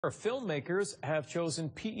Filmmakers have chosen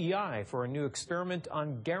PEI for a new experiment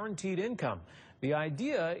on guaranteed income. The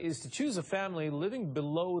idea is to choose a family living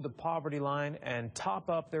below the poverty line and top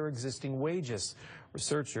up their existing wages.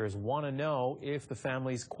 Researchers want to know if the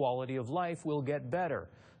family's quality of life will get better.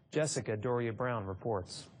 Jessica Doria Brown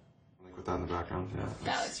reports. With that in the background, yeah.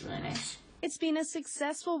 That looks really nice. It's been a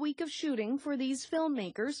successful week of shooting for these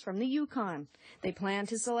filmmakers from the Yukon. They plan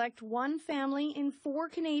to select one family in 4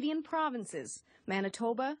 Canadian provinces: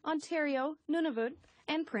 Manitoba, Ontario, Nunavut,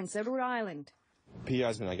 and Prince Edward Island.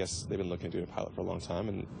 PEI's been, I guess, they've been looking to do a pilot for a long time,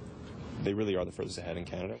 and they really are the furthest ahead in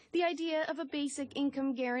Canada. The idea of a basic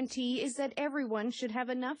income guarantee is that everyone should have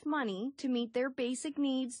enough money to meet their basic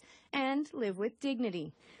needs and live with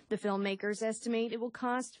dignity. The filmmakers estimate it will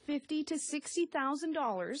cost $50,000 to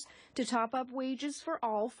 $60,000 to top up wages for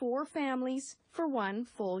all 4 families for 1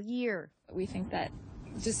 full year. We think that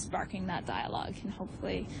just sparking that dialogue can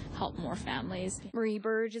hopefully help more families. Marie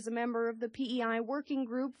Burge is a member of the PEI Working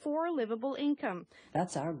Group for a Livable Income.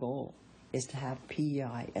 That's our goal, is to have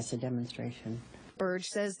PEI as a demonstration. Burge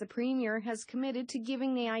says the Premier has committed to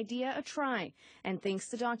giving the idea a try and thinks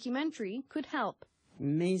the documentary could help.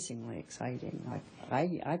 Amazingly exciting.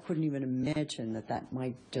 I couldn't even imagine that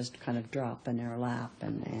might just kind of drop in their lap,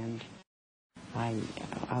 and I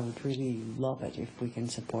would really love it if we can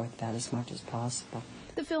support that as much as possible.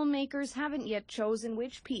 The filmmakers haven't yet chosen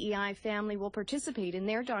which PEI family will participate in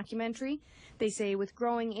their documentary. They say with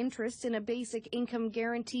growing interest in a basic income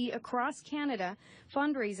guarantee across Canada,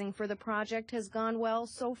 fundraising for the project has gone well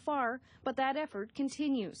so far, but that effort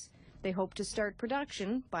continues. They hope to start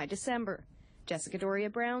production by December. Jessica Doria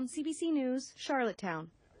Brown, CBC News,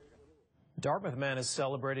 Charlottetown. Dartmouth man is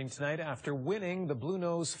celebrating tonight after winning the Blue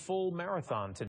Nose Full Marathon today.